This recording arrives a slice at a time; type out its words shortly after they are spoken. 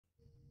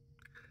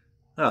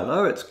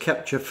Hello, it's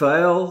Capture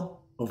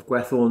Fail of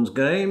Gwathorn's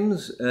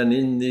Games, and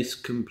in this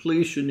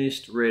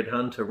completionist Red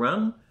Hunter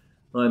run,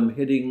 I'm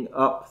heading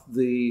up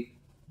the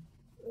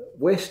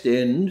west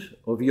end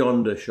of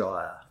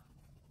Yondershire.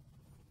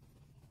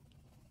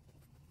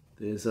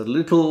 There's a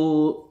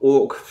little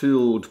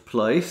orc-filled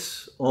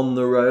place on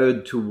the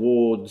road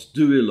towards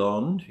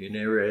Duilond in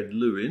Ered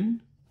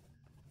Luin,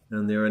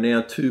 and there are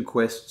now 2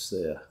 quests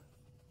there.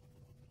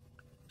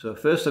 So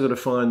first I've got to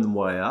find the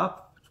way up.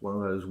 It's one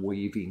of those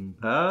weaving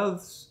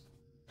paths.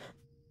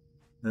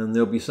 And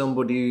there'll be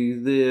somebody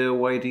there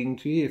waiting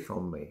to hear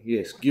from me.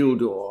 Yes,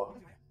 Gildor,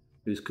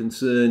 whose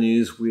concern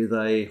is with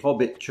a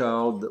hobbit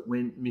child that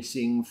went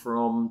missing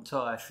from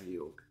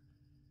Tyfield.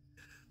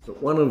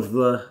 But one of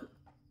the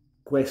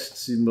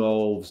quests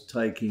involves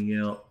taking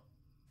out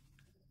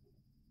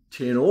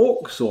 10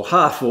 orcs, or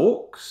half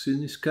orcs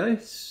in this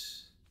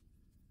case.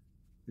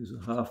 There's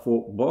a half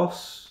orc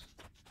boss.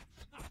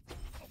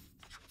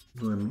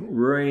 I'm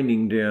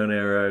raining down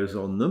arrows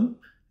on them.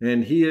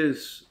 And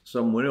here's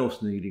someone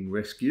else needing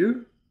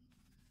rescue,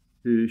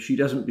 who she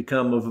doesn't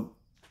become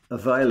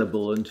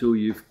available until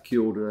you've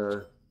killed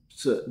a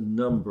certain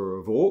number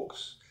of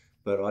orcs.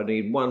 But I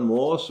need one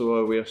more,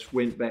 so I just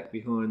went back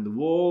behind the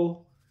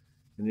wall.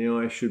 And now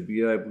I should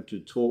be able to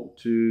talk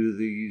to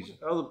these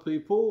other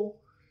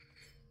people.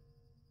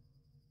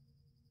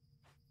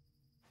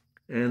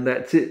 And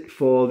that's it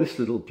for this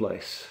little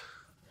place.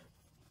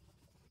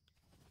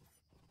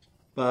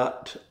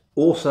 But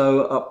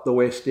also up the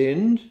west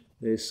end,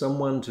 there's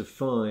someone to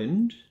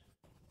find,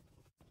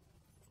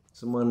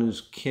 someone who's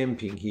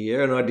camping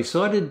here, and I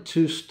decided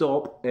to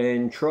stop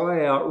and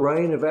try out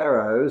Rain of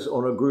Arrows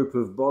on a group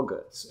of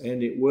boggarts,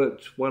 and it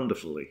worked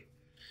wonderfully.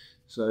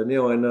 So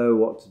now I know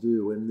what to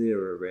do when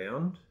they're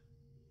around,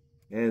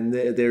 and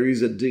there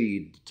is a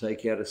deed to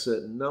take out a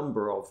certain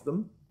number of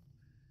them,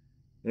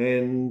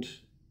 and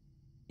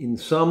in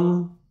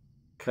some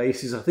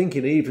cases, I think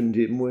in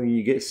Evendim, when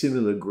you get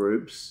similar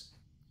groups,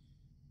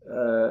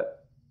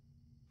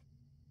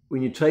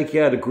 when you take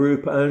out a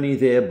group, only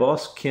their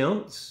boss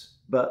counts,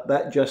 but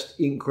that just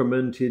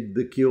incremented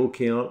the kill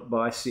count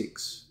by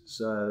 6.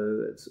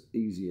 So it's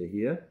easier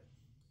here.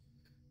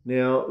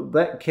 Now,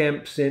 that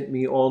camp sent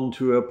me on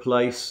to a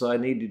place I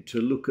needed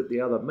to look at the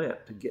other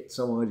map to get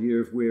some idea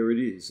of where it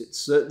is. It's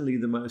certainly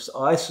the most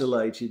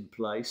isolated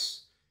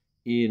place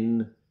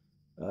in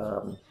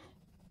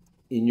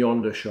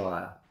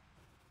Yondershire.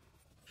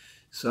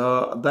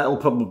 So that'll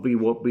probably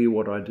be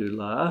what I do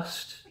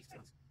last.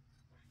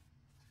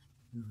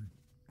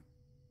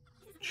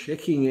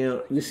 Checking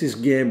out, this is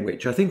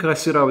Gamwich. I think I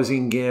said I was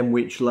in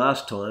Gamwich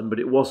last time,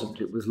 but it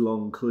wasn't. It was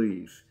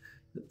Longcleave.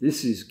 But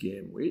this is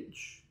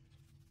Gamwich.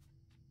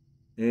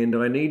 And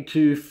I need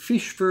to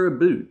fish for a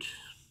boot.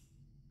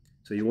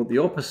 So you want the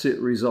opposite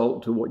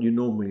result to what you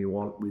normally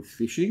want with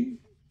fishing.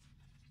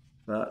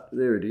 But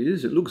there it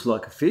is. It looks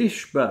like a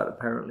fish, but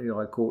apparently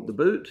I caught the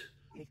boot.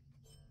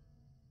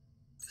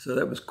 So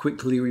that was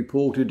quickly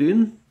reported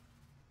in.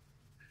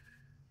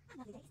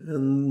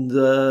 And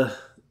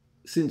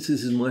since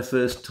this is my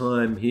first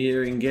time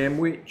here in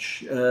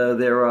Gamwich,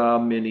 there are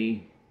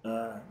many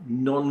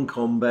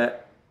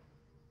non-combat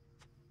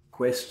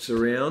quests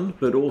around,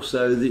 but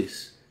also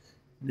this.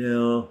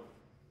 Now,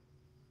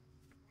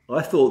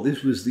 I thought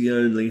this was the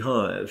only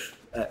hive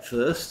at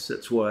first.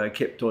 That's why I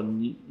kept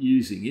on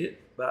using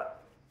it,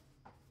 but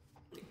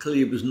it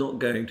clearly was not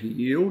going to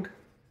yield.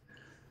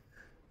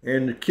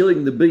 And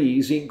killing the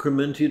bees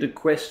incremented a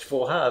quest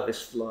for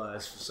harvest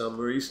flies for some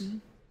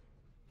reason.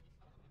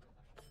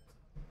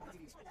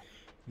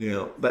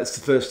 Now, that's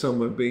the first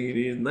time I've been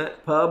in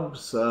that pub,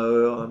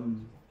 so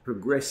I'm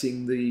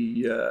progressing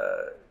the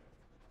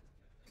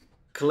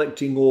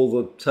collecting all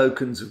the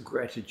tokens of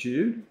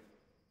gratitude.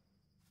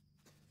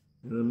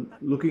 And I'm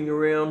looking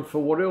around for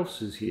what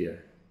else is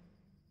here.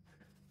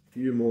 A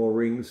few more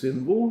ring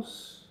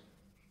symbols.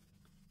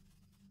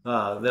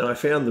 Then I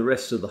found the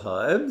rest of the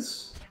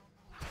hives.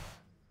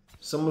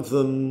 Some of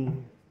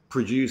them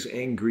produce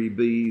angry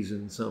bees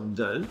and some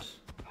don't.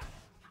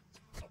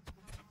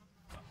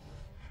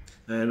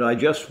 And I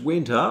just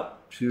went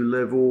up to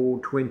level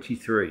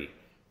 23.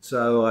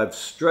 So I've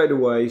straight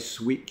away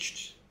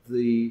switched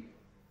the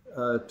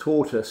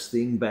tortoise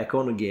thing back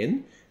on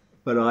again,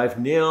 but I've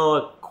now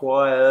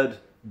acquired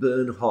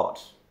Burn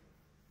Hot.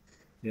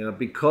 Now,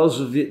 because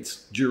of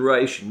its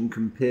duration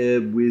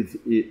compared with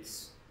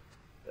its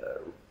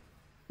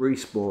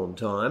respawn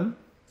time,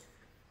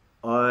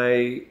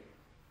 I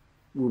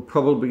will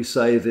probably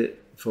save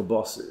it for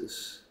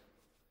bosses.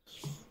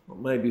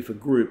 Maybe for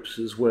groups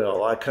as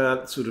well. I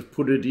can't sort of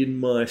put it in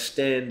my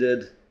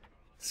standard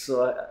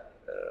cycle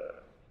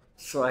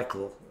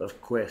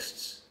of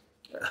quests,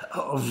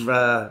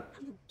 of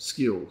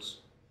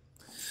skills.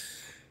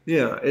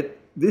 Yeah,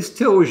 this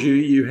tells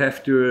you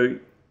have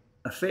to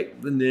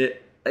affect the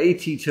net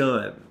 80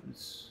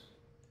 times,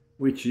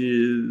 which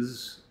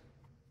is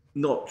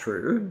not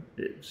true.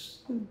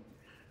 It's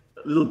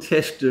a little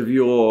test of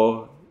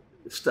your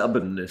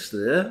stubbornness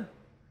there.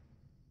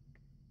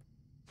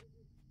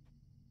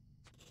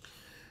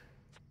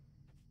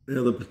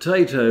 Now the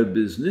potato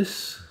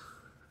business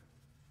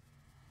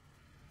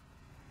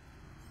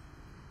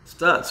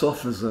starts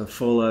off as a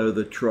follow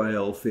the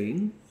trail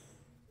thing,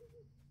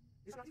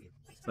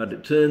 but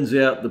it turns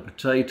out the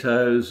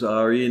potatoes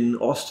are in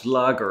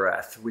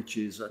Ostlagerath, which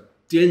is a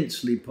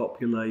densely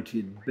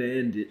populated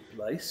bandit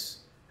place,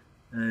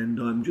 and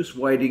I'm just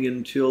waiting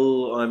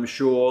until I'm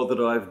sure that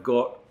I've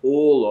got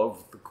all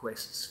of the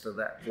quests for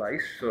that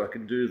place so I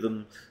can do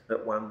them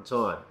at one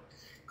time.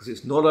 Because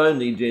it's not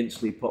only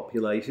densely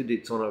populated,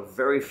 it's on a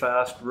very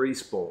fast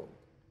respawn.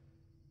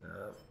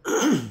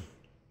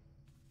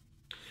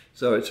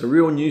 So it's a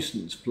real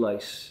nuisance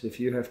place if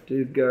you have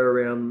to go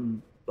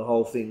around the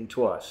whole thing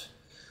twice.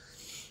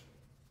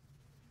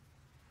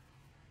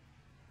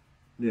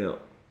 Now,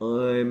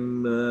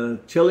 I'm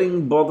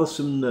telling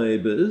bothersome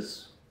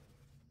neighbours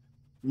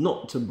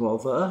not to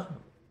bother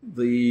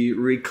the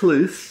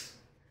recluse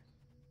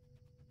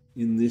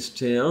in this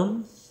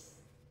town.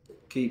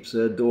 Keeps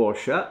her door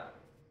shut.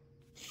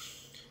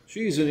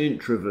 She's an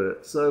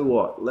introvert, so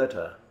what? Let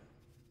her.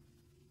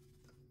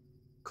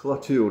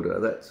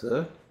 Clotilda, that's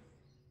her.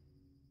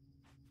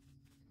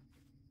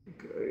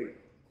 Okay,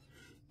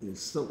 there's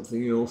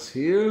something else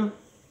here.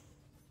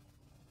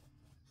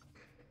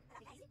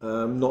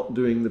 I'm not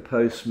doing the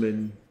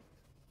postman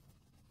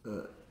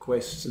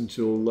quests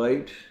until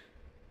late.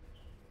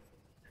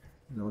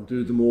 And I'll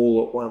do them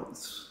all at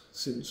once,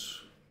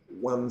 since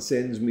one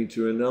sends me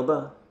to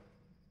another.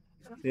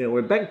 Now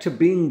we're back to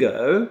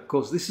bingo. Of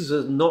course, this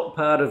is not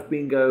part of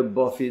Bingo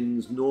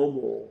Boffin's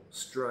normal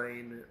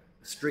string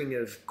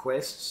of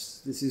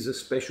quests. This is a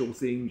special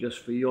thing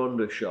just for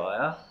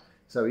Yondershire.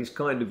 So he's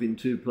kind of in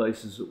two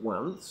places at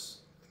once.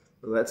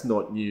 Well, that's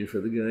not new for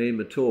the game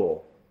at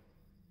all.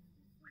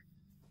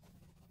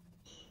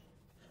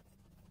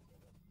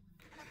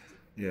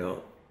 Now,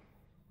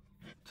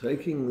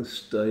 taking the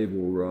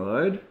stable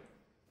ride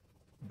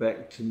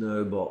back to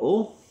No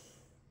Bottle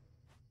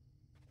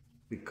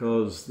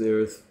because there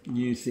are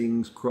new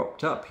things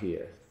cropped up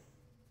here.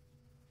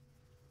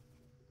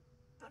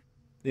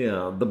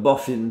 Now, the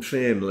Boffin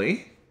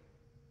family,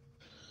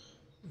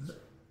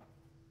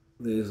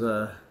 there's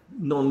a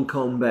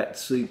non-combat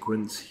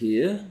sequence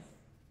here,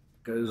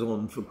 goes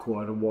on for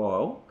quite a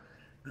while,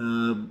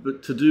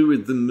 but to do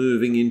with them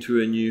moving into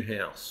a new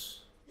house.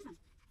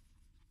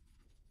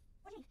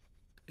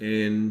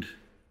 And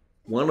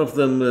one of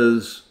them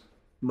has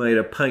made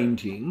a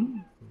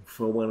painting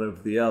for one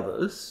of the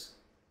others,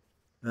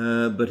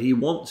 but he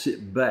wants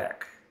it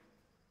back.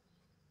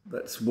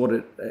 That's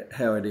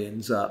how it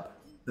ends up.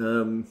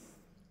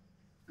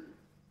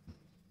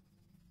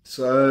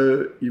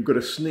 So you've got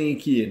to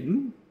sneak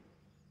in,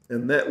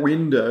 and that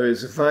window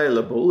is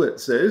available,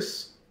 it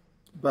says,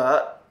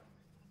 but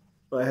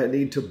I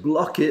need to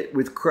block it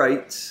with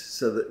crates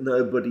so that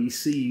nobody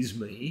sees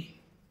me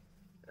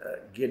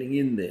getting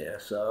in there.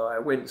 So I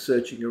went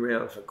searching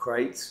around for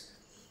crates.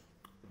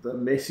 The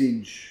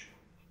message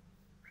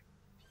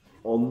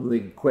on the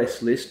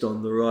quest list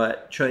on the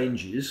right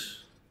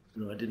changes,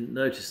 and I didn't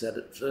notice that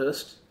at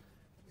first,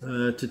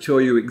 to tell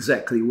you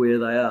exactly where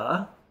they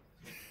are.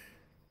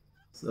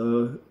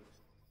 So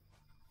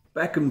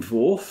back and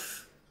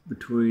forth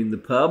between the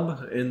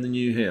pub and the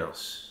new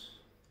house.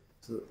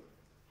 So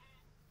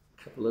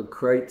a couple of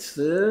crates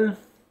there.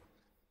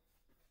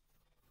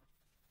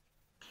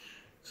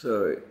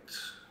 So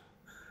it's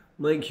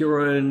make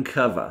your own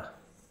cover.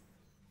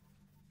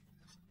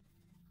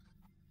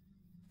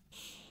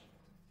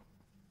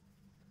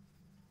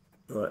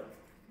 Right,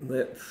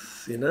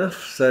 that's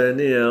enough. So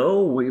now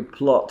we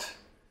plot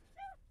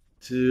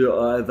to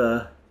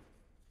either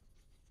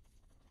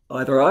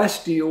I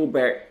steal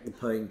back the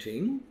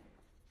painting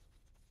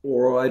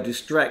or I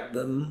distract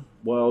them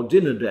while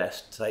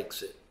Dinnerdash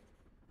takes it.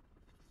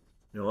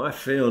 Now I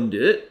found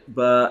it,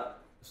 but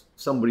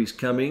somebody's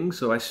coming,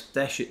 so I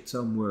stash it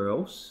somewhere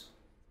else.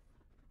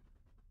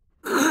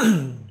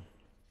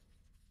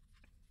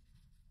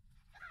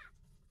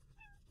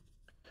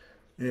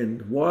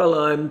 And while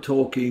I'm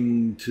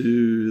talking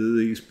to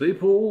these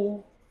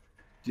people,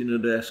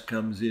 Dinnerdash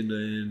comes in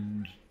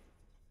and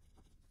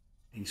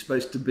he's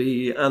supposed to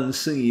be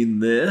unseen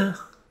there.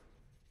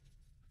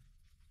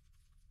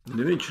 And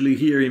eventually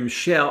hear him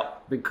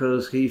shout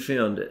because he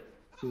found it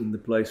in the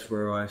place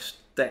where I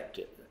stacked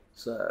it.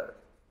 So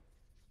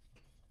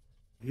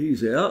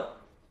he's out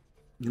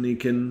and he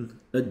can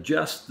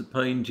adjust the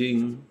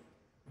painting,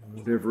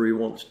 whatever he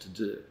wants to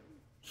do.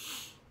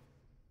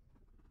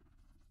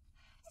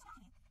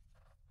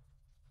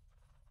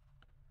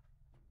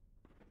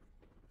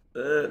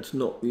 That's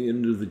not the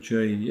end of the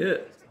chain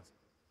yet.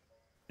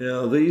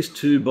 Now these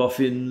two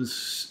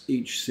boffins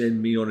each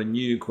send me on a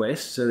new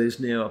quest, so there's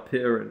now a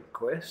parent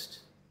quest.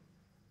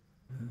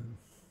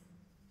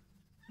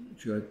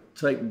 Should I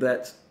take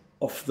that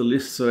off the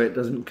list so it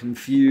doesn't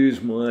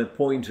confuse my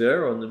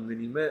pointer on the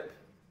mini-map?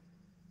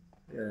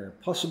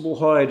 Possible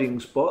hiding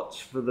spots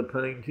for the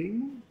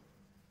painting.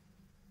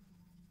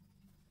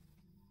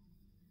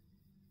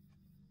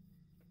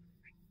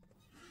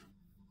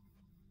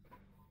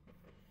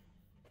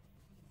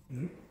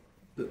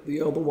 But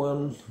the other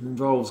one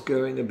involves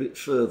going a bit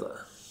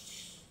further.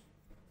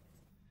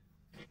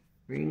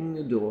 Ring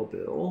the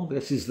doorbell.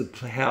 This is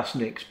the house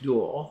next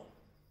door.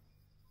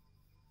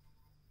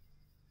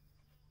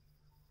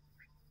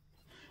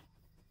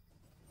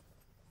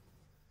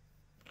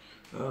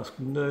 Ask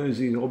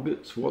nosy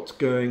hobbits what's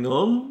going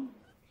on.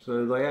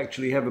 So they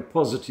actually have a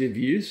positive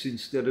use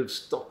instead of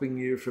stopping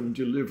you from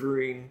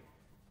delivering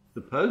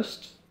the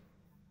post.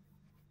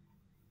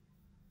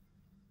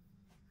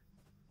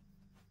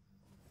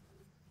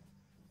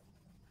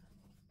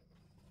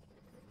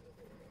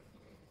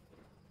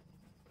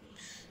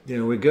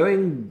 Now we're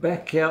going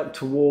back out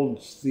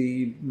towards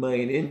the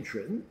main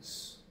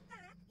entrance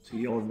to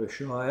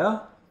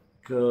Yondershire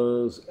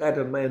because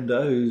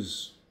Adamanda,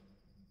 who's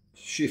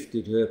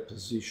shifted her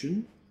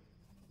position,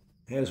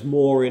 has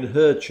more in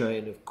her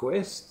chain of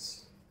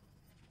quests.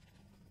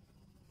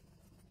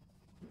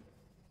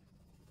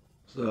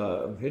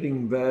 So I'm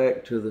heading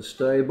back to the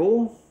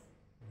stable,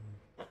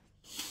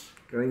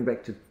 going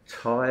back to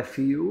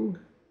Tyfield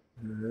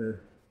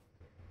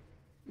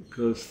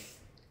because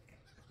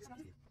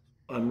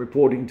I'm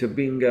reporting to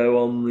Bingo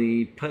on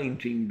the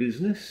painting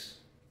business.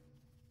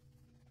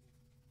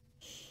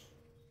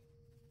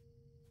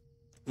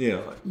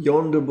 Now,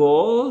 Yonder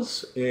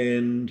Boars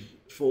and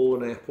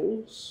Fallen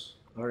Apples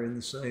are in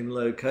the same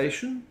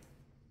location.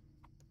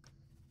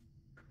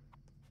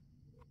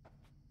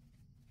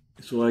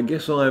 So I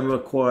guess I'm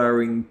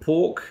acquiring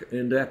pork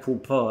and apple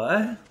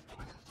pie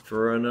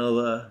for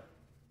another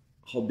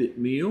Hobbit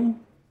meal.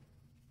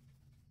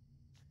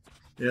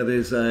 Now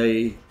there's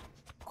a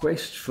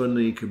quest for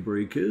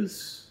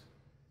Nikabrikas.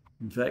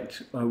 In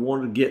fact, I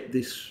want to get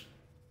this.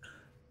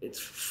 It's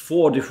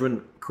 4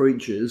 different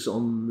creatures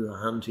on the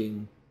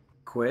hunting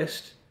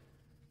quest.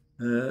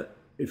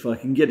 If I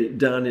can get it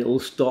done,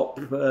 it'll stop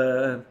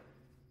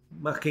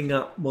mucking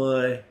up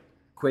my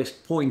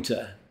quest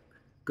pointer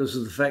because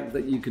of the fact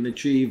that you can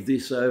achieve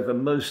this over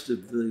most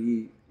of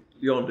the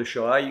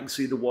Yondershire. You can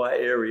see the white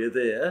area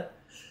there.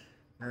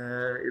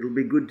 It'll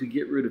be good to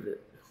get rid of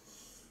it.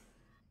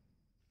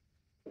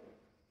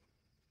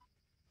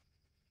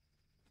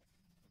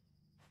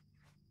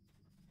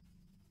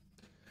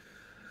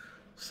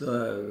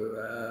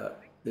 So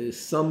there's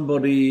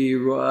somebody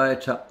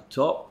right up the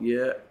top,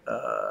 yeah,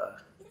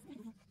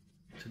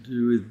 to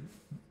do with,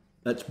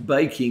 that's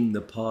baking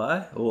the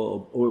pie,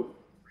 or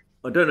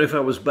I don't know if I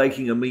was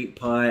baking a meat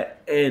pie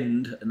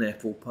and an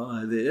apple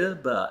pie there,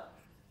 but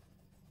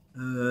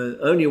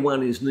only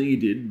one is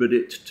needed, but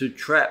it's to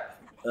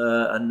trap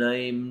a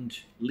named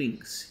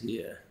lynx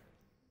here.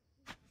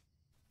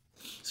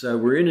 So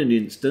we're in an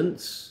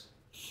instance.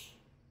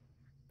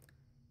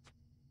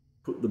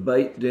 Put the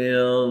bait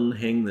down,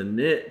 hang the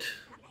net,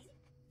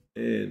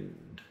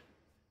 and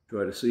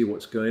try to see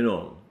what's going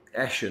on.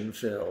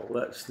 Ashenfell,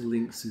 that's the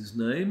lynx's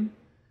name,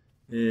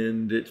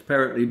 and it's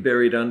apparently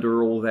buried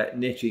under all that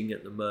netting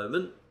at the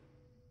moment.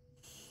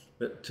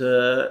 But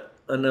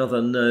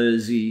another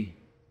nosy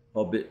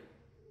hobbit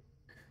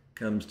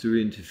comes to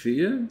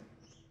interfere.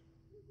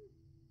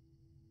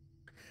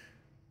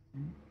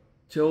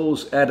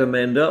 Tells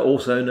Adamanda,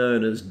 also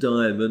known as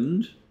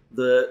Diamond,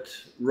 that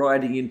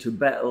riding into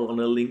battle on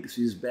a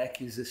lynx's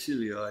back is a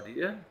silly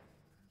idea.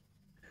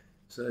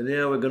 So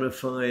now we're going to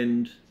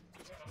find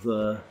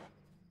the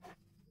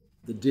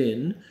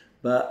den,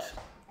 but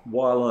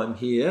while I'm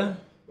here,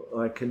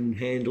 I can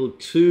handle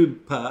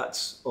 2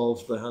 parts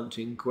of the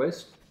hunting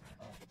quest,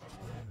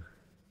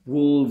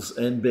 wolves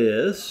and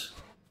bears.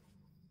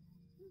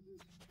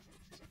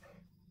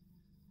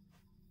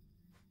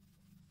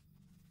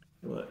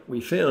 Right, we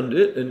found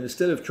it, and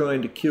instead of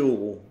trying to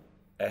kill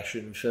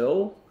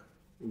Ashenfell,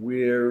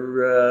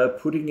 we're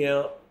putting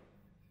out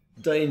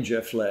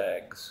danger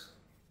flags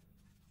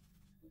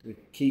to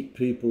keep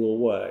people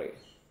away.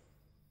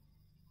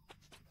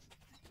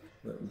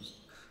 That was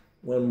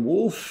one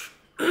wolf.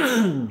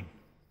 I'm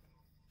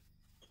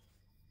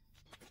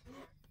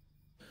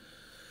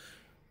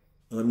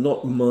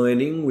not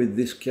mining with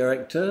this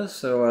character,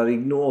 so I'll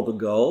ignore the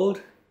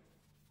gold.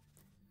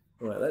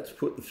 Right, let's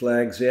put the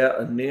flags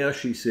out, and now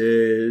she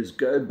says,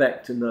 go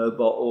back to No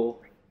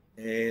Bottle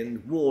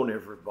and warn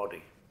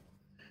everybody.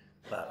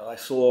 But I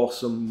saw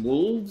some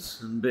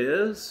wolves and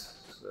bears,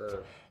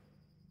 so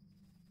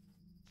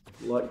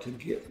I'd like to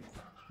get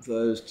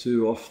those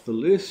 2 off the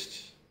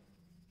list.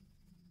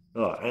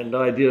 Oh, and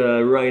I did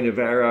a rain of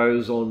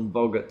arrows on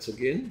boggarts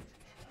again.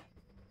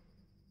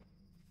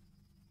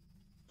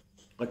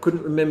 I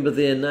couldn't remember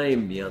their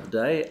name the other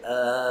day.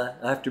 I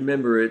have to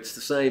remember it's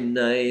the same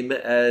name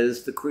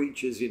as the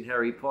creatures in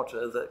Harry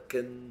Potter that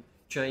can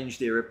change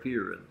their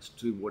appearance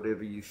to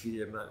whatever you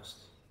fear most.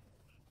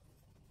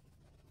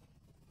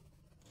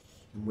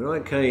 When I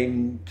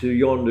came to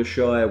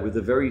Yondershire with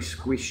a very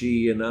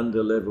squishy and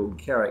under-leveled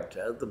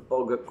character, the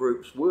boggart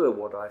groups were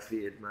what I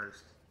feared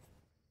most.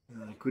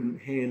 I couldn't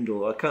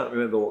handle, I can't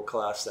remember what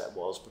class that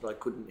was, but I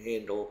couldn't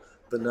handle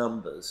the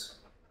numbers.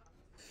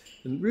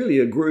 And really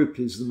a group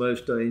is the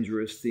most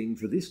dangerous thing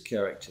for this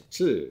character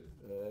too.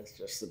 It's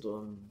just that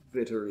I'm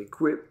better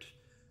equipped.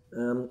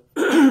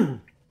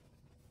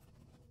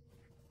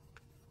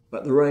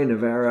 But the rain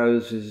of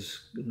arrows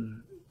is going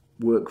to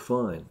work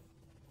fine.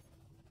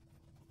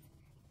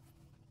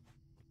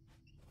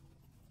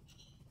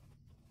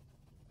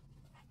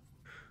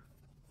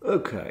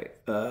 Okay,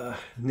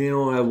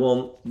 now I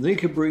want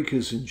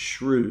knickerbockers and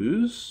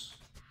shrews,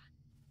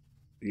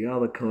 the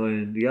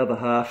other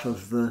half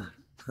of the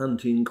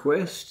hunting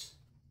quest,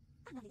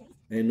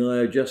 and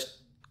I just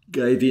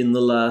gave in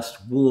the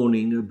last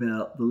warning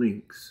about the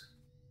lynx.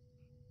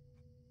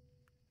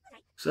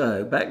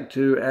 So back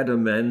to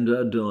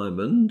Adamander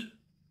Diamond.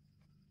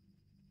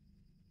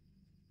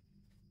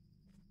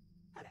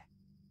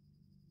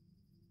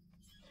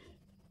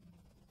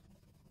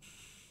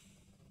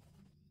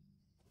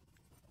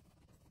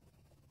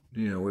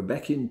 Now we're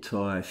back in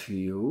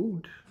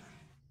Tyfield.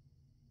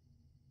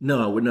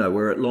 No,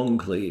 we're at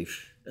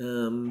Longcleave.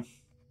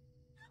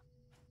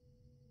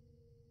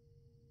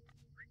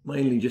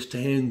 Mainly just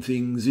to hand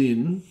things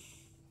in,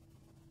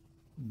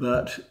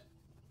 but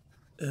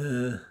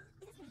this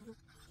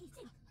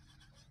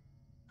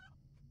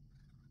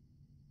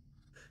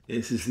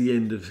is the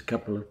end of a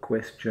couple of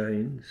quest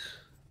chains.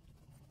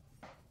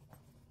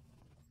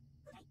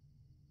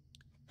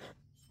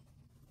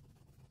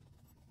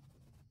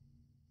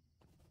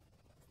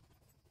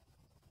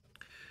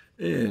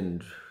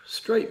 And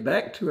straight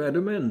back to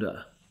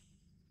Adamander.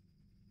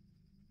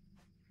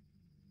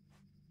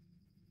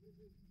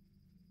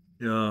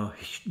 Now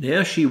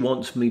she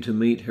wants me to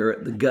meet her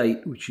at the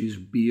gate, which is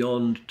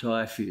beyond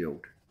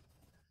Tyfield.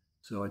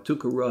 So I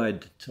took a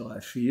ride to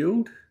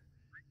Tyfield,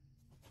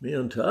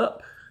 mount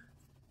up,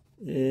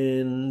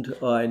 and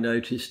I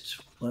noticed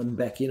I'm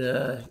back in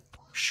a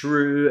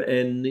shrew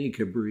and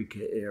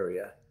knickerbocker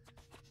area.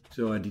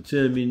 So I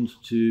determined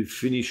to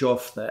finish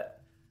off that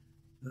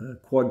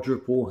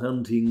quadruple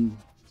hunting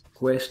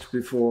quest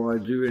before I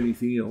do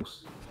anything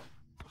else.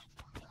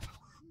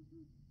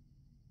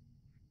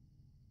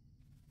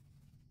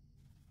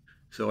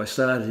 So I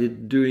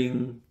started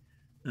doing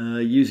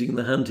using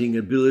the hunting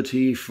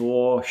ability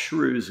for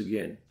shrews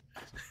again,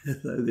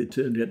 though there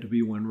turned out to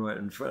be one right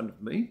in front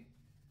of me.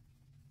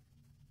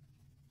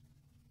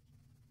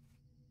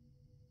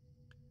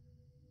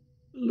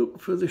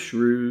 Look for the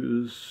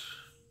shrews.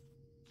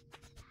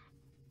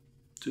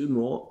 2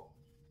 more.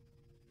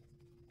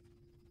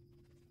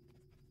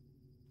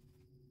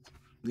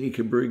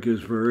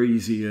 Knickerbockers were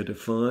easier to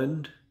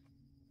find,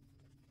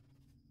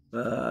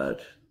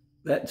 but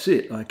that's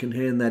it. I can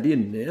hand that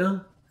in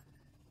now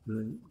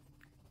and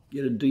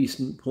get a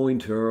decent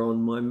pointer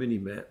on my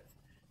mini-map.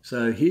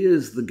 So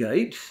here's the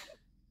gate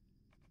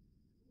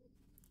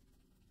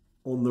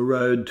on the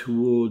road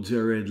towards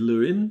Ered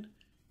Luin,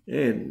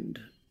 and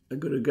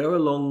I've got to go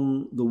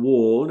along the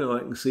wall. Now I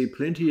can see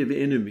plenty of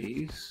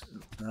enemies.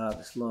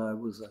 This lie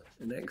was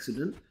an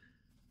accident.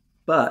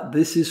 But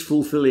this is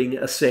fulfilling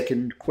a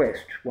second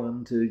quest,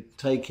 one to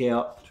take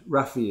out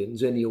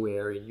ruffians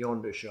anywhere in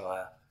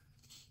Yondershire.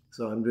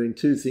 So I'm doing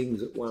 2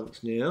 things at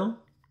once now.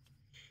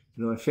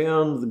 And I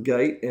found the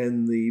gate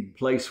and the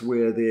place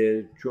where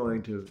they're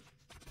trying to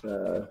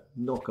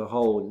knock a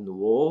hole in the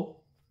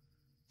wall.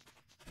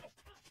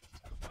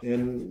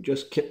 And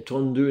just kept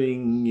on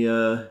doing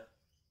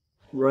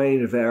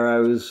rain of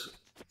arrows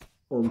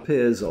on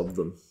pairs of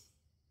them.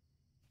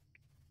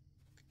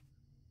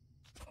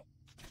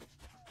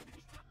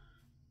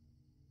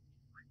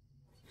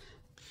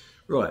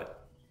 Right,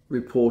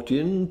 report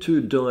in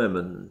to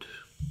Diamond.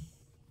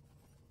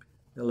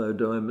 Hello,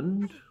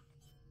 Diamond.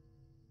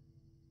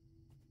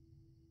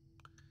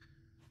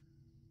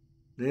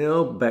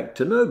 Now back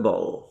to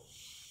Noble.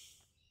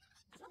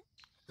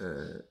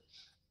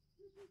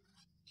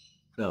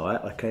 No,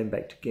 I came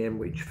back to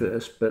Gamwich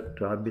first,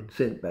 but I've been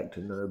sent back to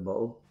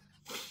Noble.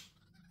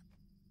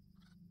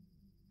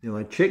 Now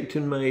I checked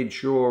and made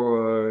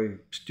sure I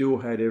still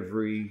had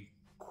every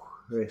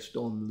quest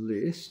on the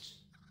list.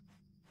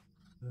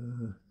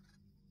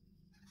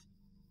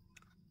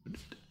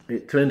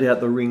 It turned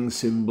out the ring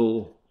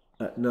symbol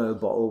at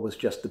Noble was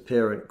just the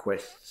parent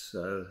quest,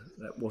 so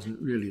that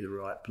wasn't really the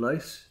right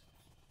place.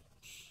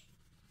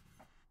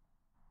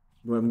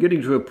 Well, I'm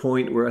getting to a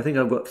point where I think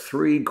I've got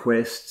 3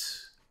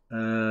 quests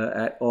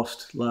at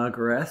Ost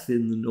Lagarath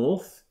in the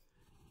north,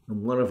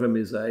 and one of them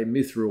is a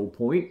mithril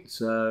point,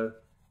 so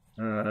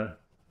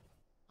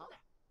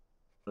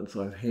once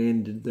I've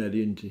handed that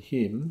in to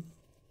him,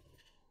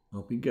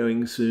 I'll be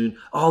going soon.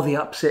 Oh, the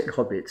upset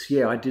hobbits.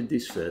 Yeah, I did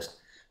this first.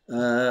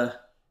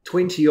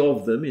 20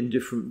 of them in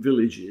different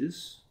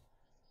villages,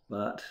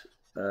 but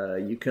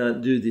you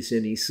can't do this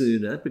any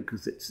sooner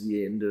because it's on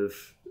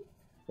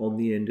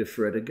the end of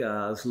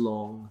Fredegar's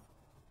long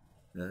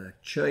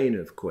chain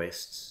of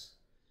quests.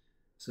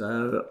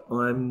 So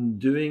I'm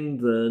doing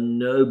the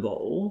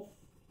Noble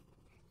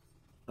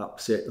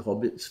upset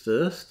hobbits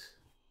first.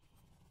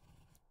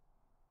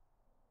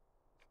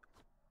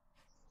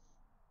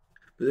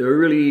 There are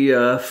really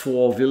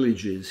 4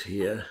 villages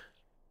here,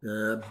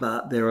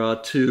 but there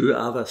are 2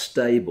 other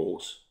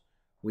stables,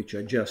 which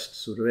are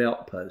just sort of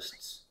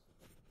outposts.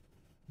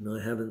 And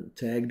I haven't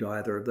tagged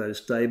either of those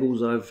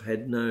stables. I've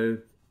had no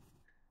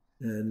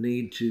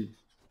need to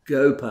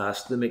go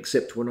past them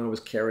except when I was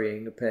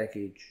carrying a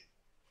package.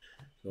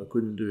 So I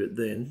couldn't do it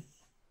then.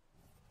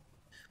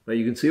 But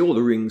you can see all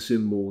the ring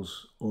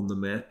symbols on the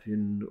map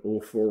in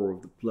all 4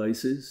 of the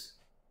places.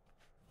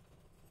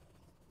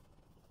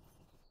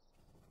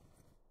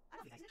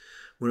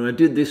 When I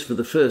did this for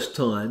the first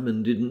time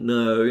and didn't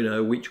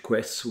know, which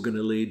quests were going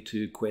to lead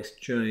to quest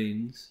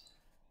chains,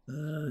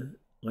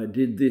 I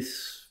did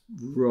this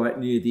right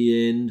near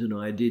the end, and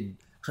I did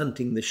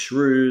hunting the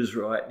shrews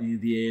right near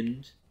the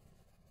end.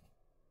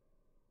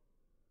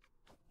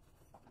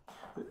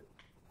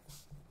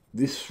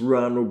 This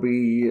run will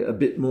be a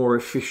bit more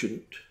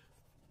efficient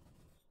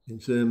in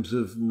terms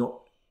of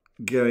not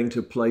going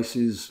to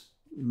places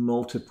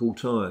multiple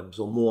times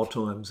or more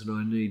times than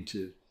I need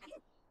to.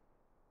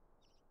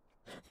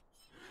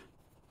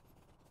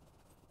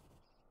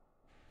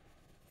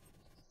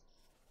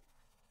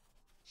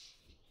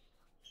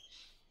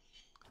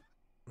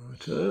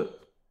 Righto.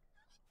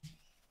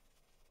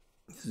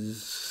 This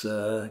is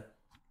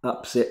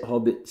Upset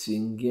Hobbits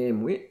in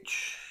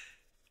Gamwich.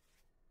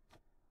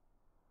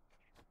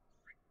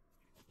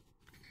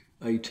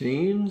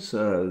 18,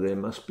 so there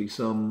must be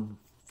some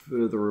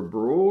further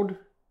abroad.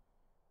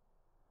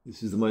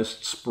 This is the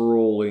most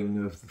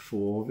sprawling of the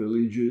 4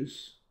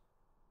 villages.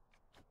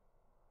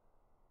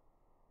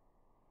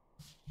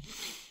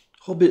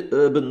 Hobbit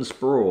urban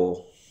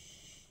sprawl.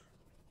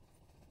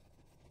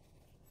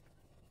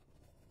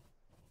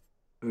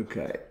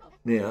 Okay,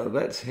 now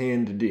that's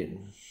handed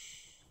in,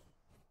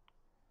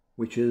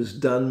 which has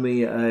done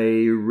me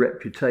a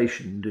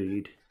reputation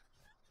deed.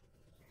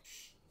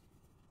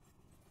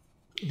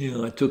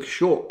 Now I took a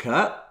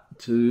shortcut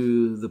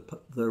to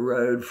the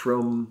road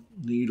from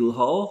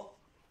Needlehole,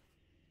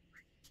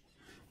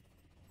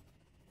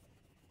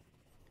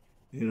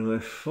 and I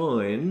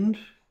find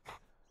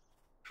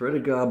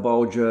Fredegar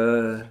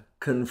Bolger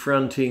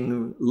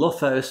confronting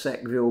Lotho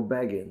Sackville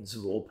Baggins,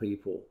 of all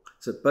people.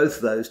 So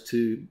both those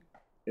 2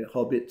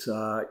 hobbits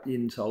are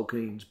in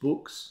Tolkien's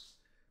books,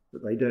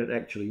 but they don't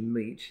actually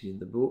meet in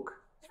the book.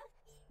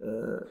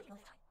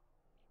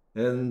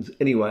 And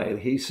anyway,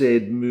 he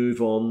said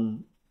move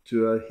on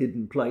to a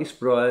hidden place,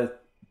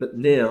 but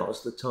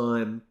now's the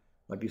time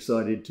I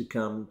decided to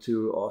come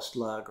to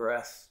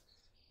Ostlargrath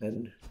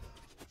and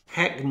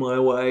hack my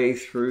way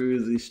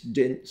through this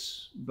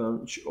dense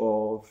bunch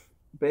of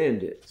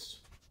bandits.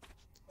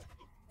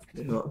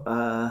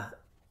 Now,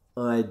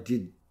 I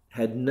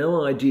had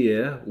no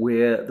idea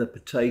where the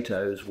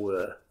potatoes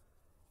were,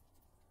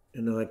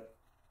 and I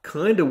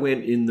kind of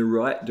went in the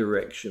right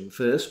direction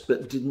first,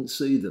 but didn't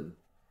see them.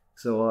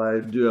 So I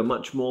do a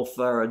much more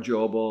thorough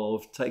job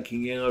of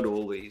taking out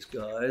all these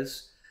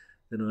guys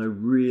than I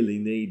really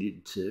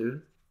needed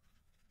to.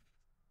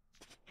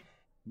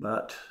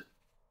 But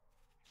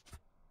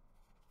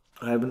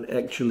I haven't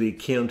actually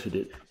counted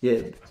it.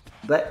 Yeah,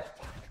 that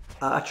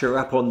archer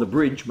up on the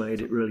bridge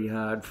made it really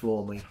hard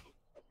for me.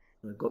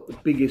 I've got the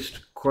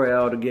biggest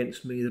crowd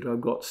against me that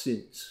I've got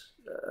since.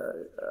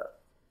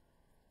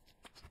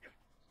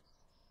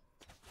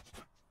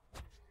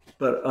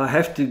 But I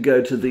have to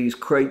go to these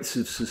crates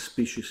of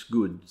suspicious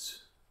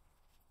goods.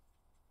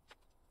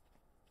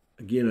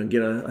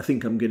 Again, I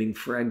think I'm getting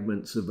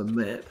fragments of a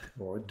map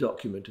or a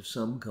document of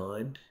some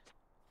kind.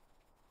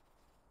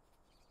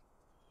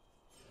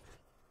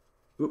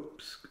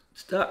 Oops,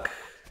 stuck.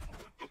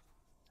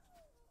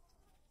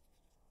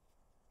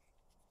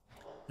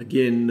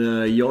 Again,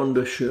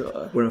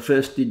 Yondershire. When I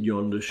first did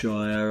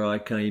Yondershire, I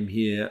came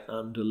here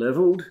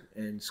under-leveled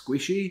and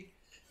squishy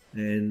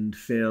and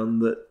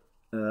found that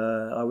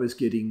I was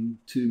getting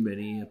too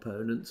many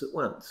opponents at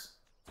once.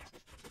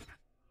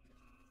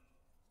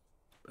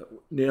 But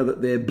now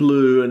that they're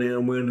blue and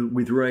now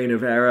with Rain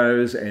of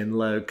Arrows and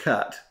low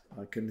cut,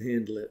 I can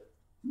handle it.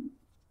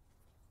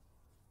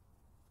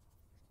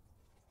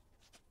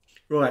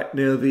 Right,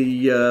 now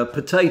the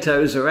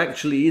potatoes are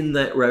actually in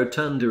that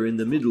rotunda in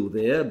the middle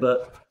there,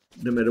 but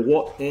no matter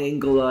what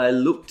angle I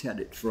looked at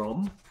it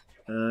from,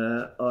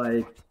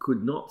 I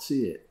could not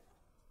see it.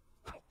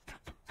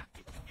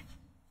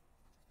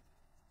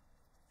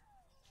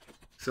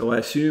 So I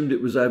assumed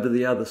it was over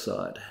the other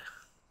side.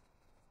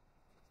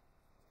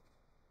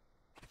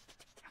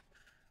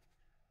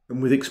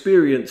 And with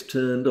experience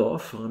turned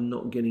off, I'm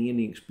not getting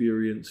any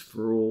experience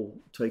for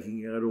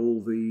taking out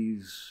all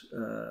these.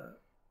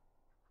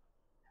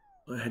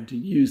 I had to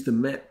use the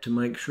map to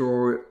make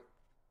sure,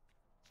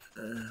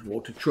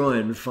 or to try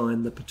and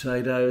find the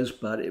potatoes,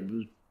 but it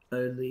was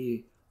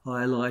only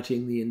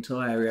highlighting the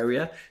entire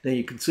area. Now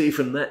you can see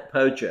from that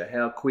poacher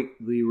how quick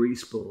the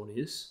respawn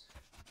is.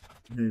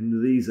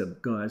 And these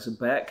guys are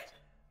back,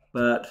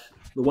 but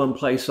the one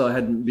place I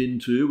hadn't been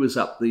to was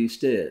up these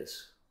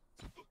stairs.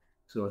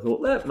 So I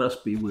thought that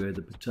must be where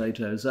the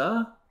potatoes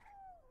are.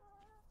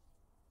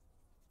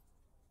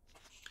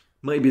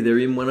 Maybe they're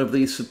in one of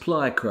these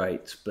supply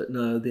crates, but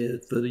no,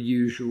 they're the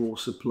usual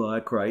supply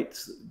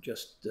crates that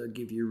just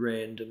give you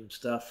random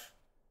stuff.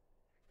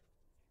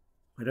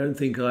 I don't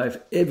think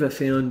I've ever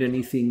found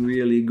anything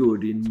really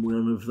good in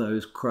one of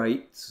those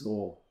crates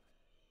or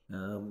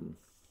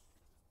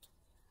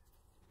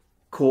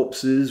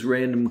corpses,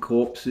 random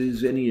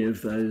corpses, any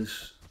of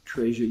those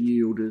treasure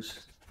yielders.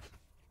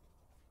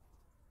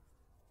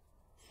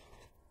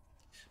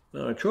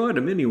 But I tried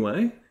them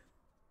anyway.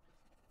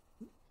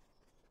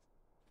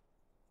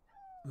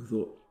 I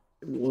thought,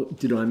 what,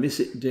 did I miss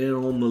it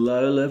down on the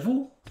low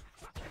level?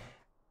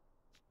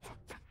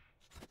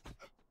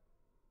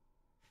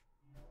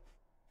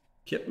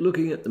 Kept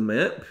looking at the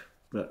map,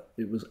 but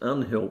it was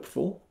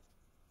unhelpful.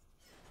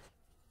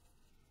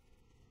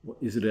 What,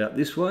 is it out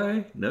this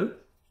way? Nope.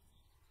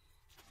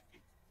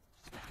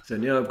 So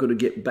now I've got to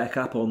get back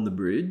up on the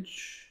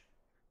bridge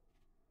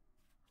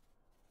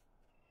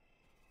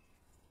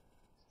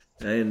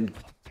and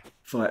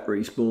fight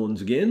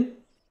respawns again,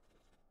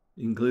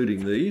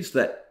 including these,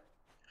 that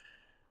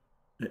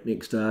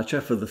next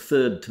archer for the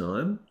third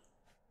time,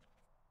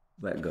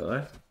 that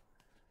guy.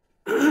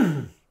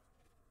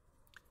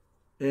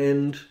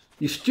 And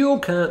you still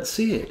can't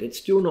see it. It's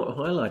still not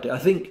highlighted. I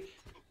think,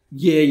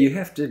 yeah, you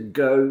have to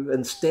go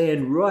and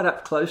stand right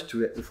up close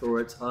to it before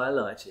it's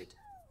highlighted.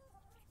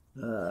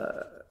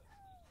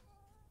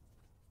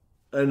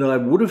 And I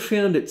would have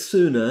found it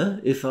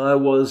sooner if I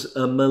was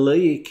a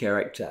melee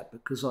character,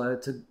 because I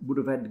would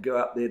have had to go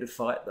up there to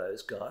fight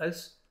those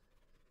guys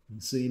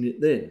and seen it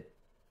then.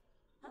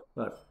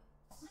 But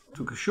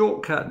took a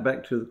shortcut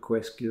back to the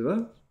quest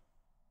giver.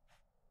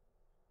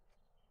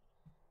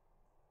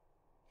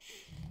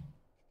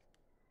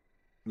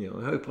 Yeah,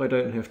 I hope I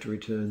don't have to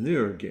return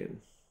there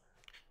again.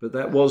 But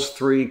that was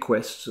 3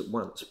 quests at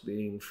once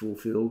being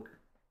fulfilled.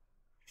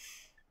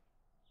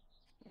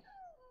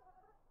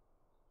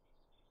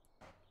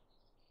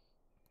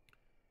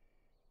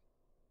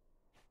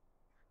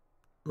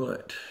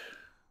 Right,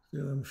 so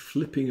I'm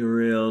flipping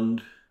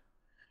around,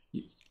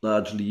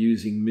 largely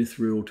using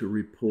Mithril to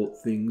report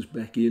things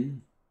back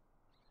in.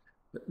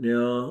 But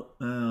now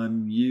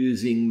I'm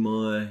using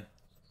my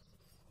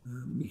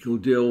Mickle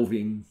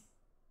Delving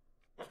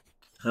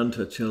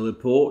Hunter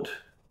teleport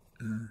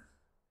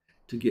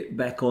to get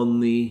back on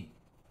the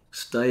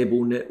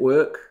stable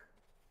network.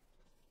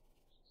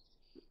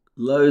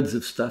 Loads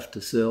of stuff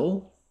to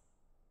sell.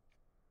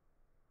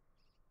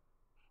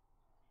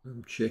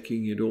 I'm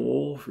checking it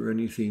all for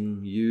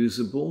anything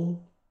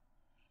usable.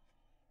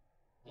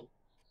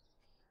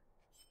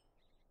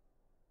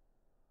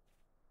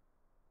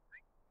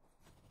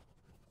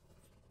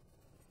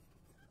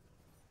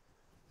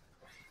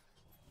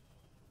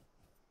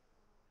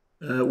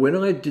 When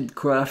I did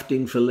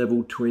crafting for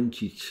level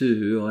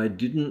 22, I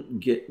didn't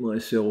get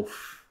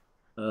myself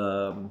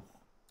new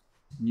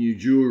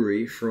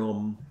jewellery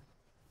from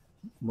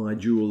my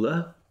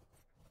jeweller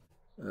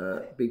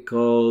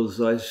because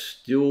I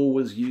still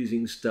was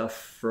using stuff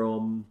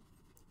from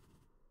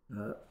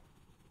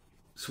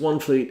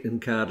Swanfleet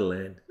and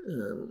Cardaland.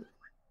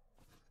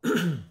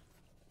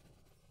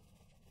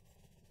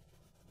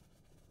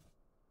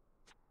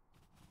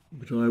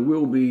 But I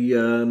will be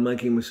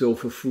making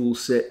myself a full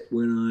set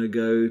when I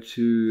go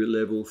to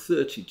level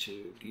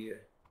 32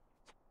 here.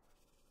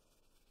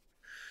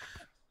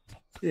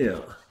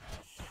 Yeah.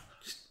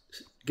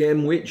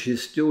 Gamwitch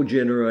is still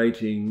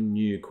generating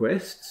new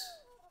quests.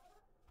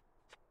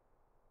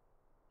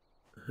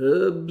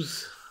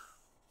 Herbs,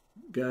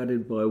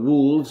 guarded by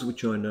wolves,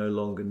 which I no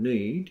longer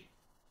need.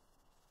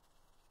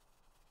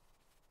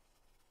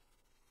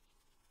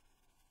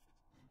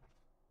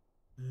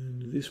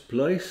 And this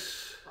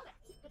place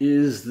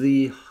is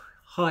the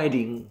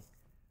hiding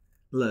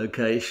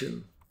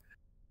location.